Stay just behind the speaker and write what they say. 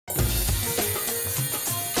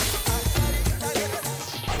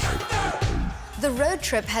the road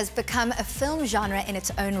trip has become a film genre in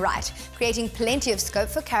its own right, creating plenty of scope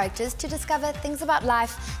for characters to discover things about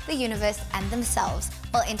life, the universe, and themselves,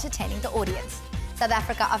 while entertaining the audience. South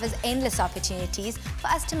Africa offers endless opportunities for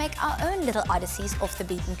us to make our own little odysseys off the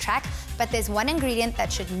beaten track, but there's one ingredient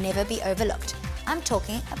that should never be overlooked. I'm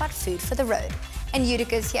talking about food for the road. And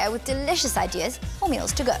Yudhika's here with delicious ideas for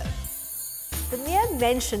meals to go. The mere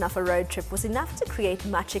mention of a road trip was enough to create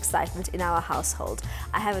much excitement in our household.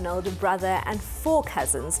 I have an older brother and 4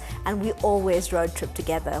 cousins, and we always road trip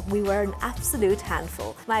together. We were an absolute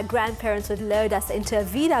handful. My grandparents would load us into a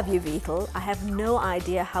VW vehicle. I have no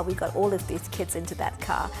idea how we got all of these kids into that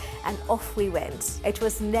car, and off we went. It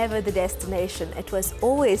was never the destination, it was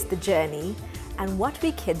always the journey, and what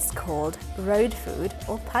we kids called road food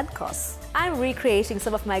or Padkos. I'm recreating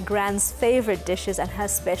some of my grand's favorite dishes and her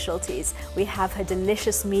specialties. We have her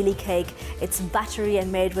delicious mealie cake. It's buttery and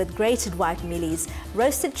made with grated white mealies,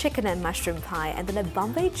 roasted chicken and mushroom pie, and then a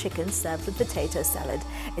Bombay chicken served with potato salad.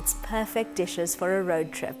 It's perfect dishes for a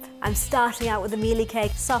road trip. I'm starting out with the mealie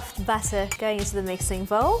cake, soft butter going into the mixing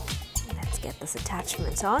bowl. Let's get this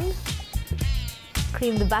attachment on.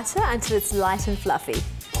 Cream the butter until it's light and fluffy.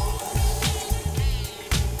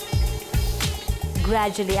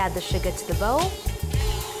 Gradually add the sugar to the bowl.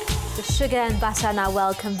 The sugar and butter are now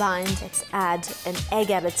well combined. Let's add an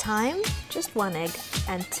egg at a time, just 1 egg,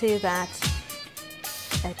 and to that,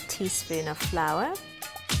 a teaspoon of flour.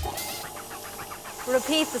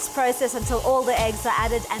 Repeat this process until all the eggs are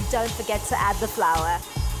added, and don't forget to add the flour.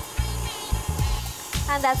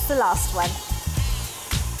 And that's the last one.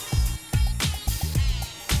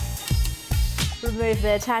 Remove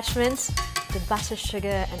the attachment. The butter,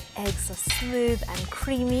 sugar and eggs are smooth and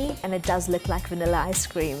creamy, and it does look like vanilla ice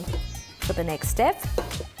cream. For the next step,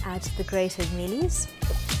 add the grated mealies.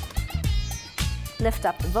 Lift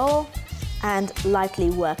up the bowl and lightly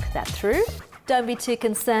work that through. Don't be too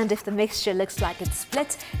concerned if the mixture looks like it's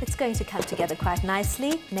split. It's going to come together quite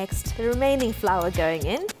nicely. Next, the remaining flour going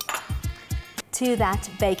in. To that,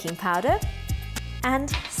 baking powder and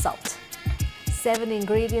salt. 7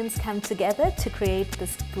 ingredients come together to create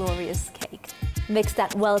this glorious cake. Mix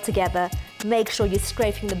that well together. Make sure you're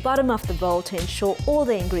scraping the bottom of the bowl to ensure all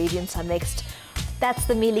the ingredients are mixed. That's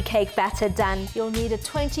the mealie cake batter done. You'll need a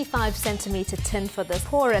 25-centimeter tin for this.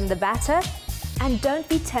 Pour in the batter, and don't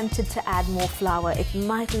be tempted to add more flour. It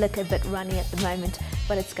might look a bit runny at the moment,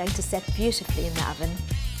 but it's going to set beautifully in the oven.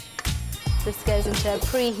 This goes into a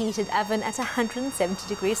preheated oven at 170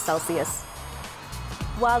 degrees Celsius.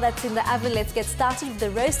 While that's in the oven, let's get started with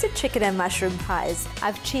the roasted chicken and mushroom pies.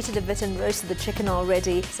 I've cheated a bit and roasted the chicken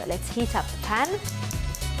already, so let's heat up the pan.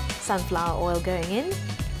 Sunflower oil going in.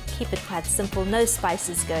 Keep it quite simple, no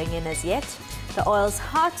spices going in as yet. The oil's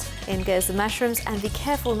hot, in goes the mushrooms, and be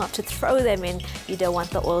careful not to throw them in. You don't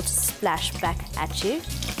want the oil to splash back at you.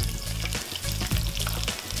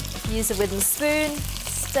 Use a wooden spoon,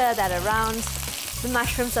 stir that around. The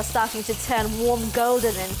mushrooms are starting to turn warm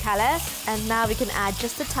golden in color, and now we can add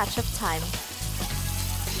just a touch of thyme.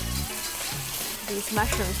 These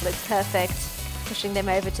mushrooms look perfect. Pushing them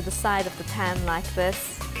over to the side of the pan like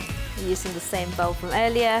this, using the same bowl from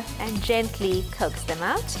earlier, and gently coax them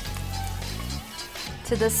out.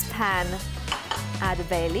 To this pan, add a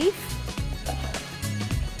bay leaf.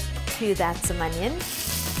 To that, some onion.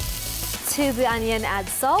 To the onion, add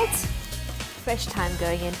salt. Fresh thyme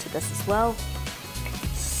going into this as well.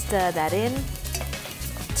 Stir that in.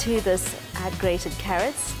 To this, add grated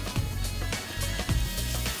carrots.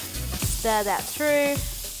 Stir that through,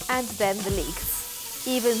 and then the leeks.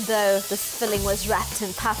 Even though this filling was wrapped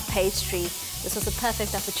in puff pastry, this was a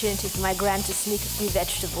perfect opportunity for my gran to sneak a few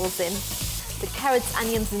vegetables in. The carrots,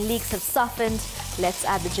 onions, and leeks have softened. Let's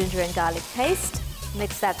add the ginger and garlic paste.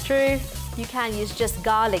 Mix that through. You can use just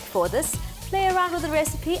garlic for this. Play around with the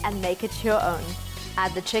recipe and make it your own.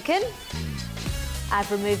 Add the chicken. I've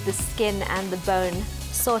removed the skin and the bone.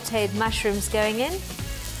 Sauteed mushrooms going in.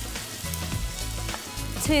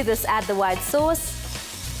 To this, add the white sauce.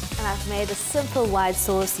 And I've made a simple white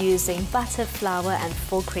sauce using butter, flour, and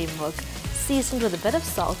full cream milk, seasoned with a bit of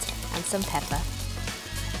salt and some pepper.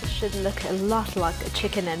 It should look a lot like a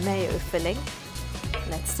chicken and mayo filling.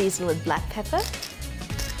 Let's season with black pepper.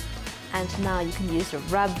 And now you can use a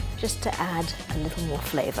rub just to add a little more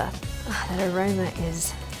flavor. Oh, that aroma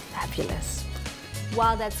is fabulous.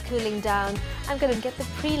 While that's cooling down, I'm going to get the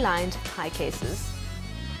pre-lined pie cases.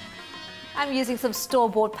 I'm using some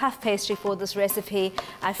store-bought puff pastry for this recipe.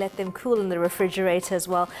 I've let them cool in the refrigerator as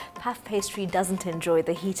well. Puff pastry doesn't enjoy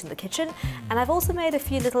the heat in the kitchen. And I've also made a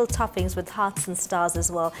few little toppings with hearts and stars as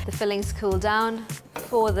well. The fillings cool down.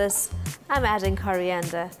 For this, I'm adding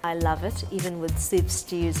coriander. I love it, even with soup,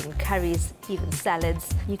 stews and curries, even salads.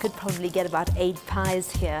 You could probably get about 8 pies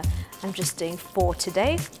here. I'm just doing 4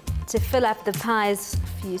 today. To fill up the pies,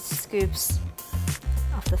 a few scoops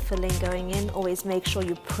of the filling going in. Always make sure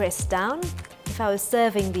you press down. If I was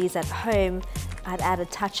serving these at home, I'd add a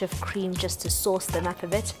touch of cream just to sauce them up a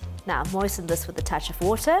bit. Now moisten this with a touch of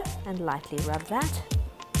water and lightly rub that.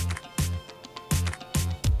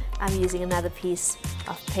 I'm using another piece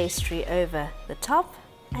of pastry over the top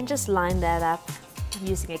and just line that up. I'm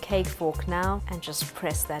using a cake fork now and just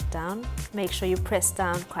press that down. Make sure you press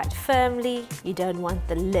down quite firmly. You don't want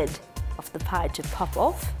the lid of the pie to pop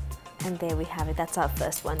off. And there we have it, that's our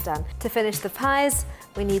first one done. To finish the pies,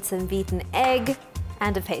 we need some beaten egg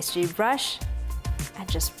and a pastry brush. And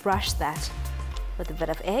just brush that with a bit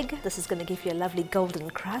of egg. This is going to give you a lovely golden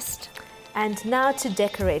crust. And now to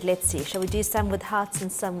decorate, let's see, shall we do some with hearts and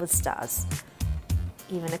some with stars?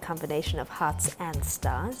 Even a combination of hearts and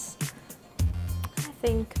stars. I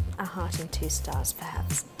think a heart and 2 stars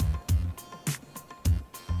perhaps.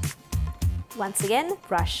 Once again,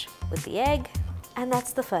 brush with the egg. And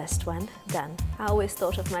that's the first one done. I always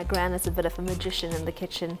thought of my gran as a bit of a magician in the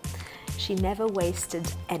kitchen. She never wasted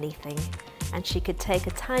anything. And she could take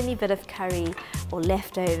a tiny bit of curry or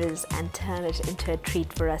leftovers and turn it into a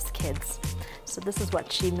treat for us kids. So this is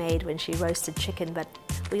what she made when she roasted chicken, but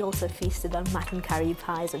we also feasted on mutton curry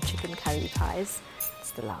pies or chicken curry pies.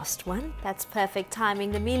 It's the last one. That's perfect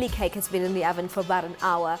timing. The mealie cake has been in the oven for about an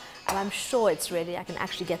hour and I'm sure it's ready. I can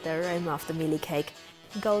actually get the aroma of the mealie cake.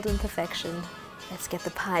 Golden perfection. Let's get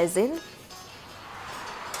the pies in.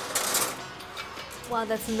 While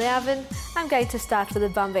that's in the oven, I'm going to start with the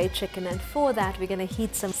Bombay chicken, and for that we're going to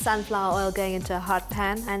heat some sunflower oil going into a hot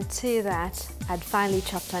pan, and to that add finely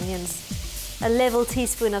chopped onions, a level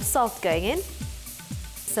teaspoon of salt going in,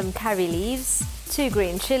 some curry leaves, 2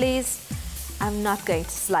 green chilies. I'm not going to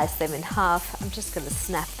slice them in half, I'm just going to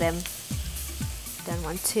snap them. Don't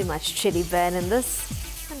want too much chili burn in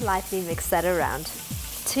this, and lightly mix that around.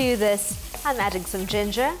 To this I'm adding some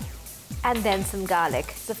ginger and then some garlic.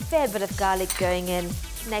 There's a fair bit of garlic going in.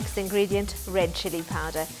 Next ingredient, red chili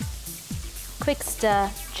powder. Quick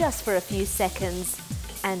stir just for a few seconds,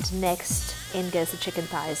 and next in goes the chicken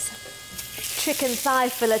thighs. Chicken thigh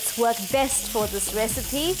fillets work best for this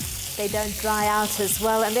recipe. They don't dry out as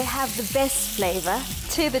well and they have the best flavor.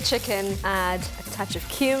 To the chicken add a touch of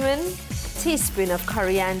cumin, a teaspoon of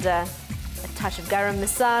coriander, a touch of garam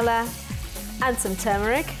masala and some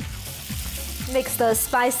turmeric. Mix those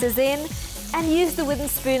spices in and use the wooden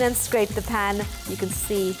spoon and scrape the pan. You can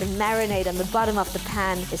see the marinade on the bottom of the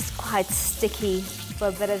pan is quite sticky. For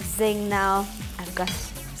a bit of zing now, I've got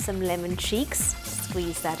some lemon cheeks.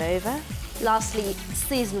 Squeeze that over. Lastly,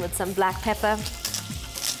 season with some black pepper.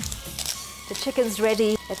 The chicken's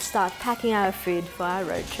ready. Let's start packing our food for our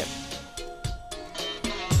road trip.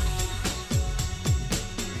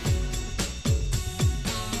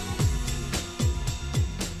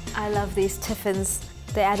 I love these tiffins.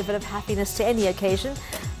 They add a bit of happiness to any occasion,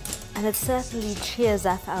 and it certainly cheers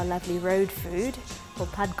up our lovely road food, or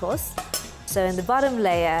Padkos. So in the bottom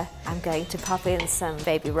layer, I'm going to pop in some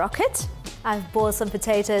baby rocket. I've boiled some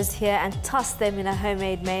potatoes here and tossed them in a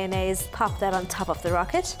homemade mayonnaise. Pop that on top of the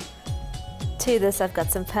rocket. To this, I've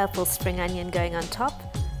got some purple spring onion going on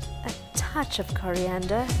top, a touch of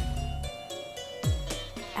coriander,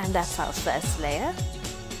 and that's our first layer.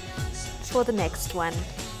 For the next one,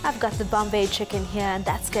 I've got the Bombay chicken here, and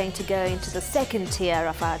that's going to go into the second tier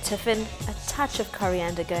of our tiffin. A touch of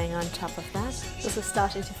coriander going on top of that. This is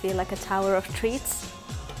starting to feel like a tower of treats.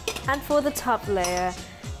 And for the top layer,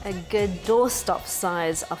 a good doorstop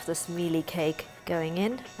size of this mealie cake going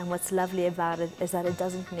in. And what's lovely about it is that it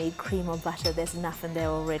doesn't need cream or butter. There's enough in there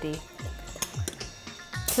already.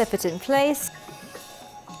 Clip it in place.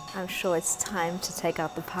 I'm sure it's time to take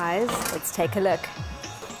out the pies. Let's take a look.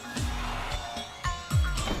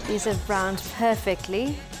 These have browned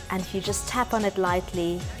perfectly, and if you just tap on it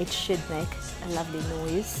lightly, it should make a lovely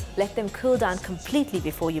noise. Let them cool down completely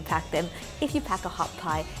before you pack them. If you pack a hot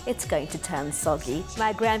pie, it's going to turn soggy.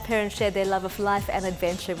 My grandparents shared their love of life and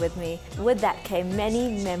adventure with me. With that came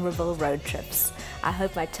many memorable road trips. I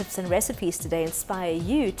hope my tips and recipes today inspire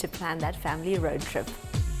you to plan that family road trip.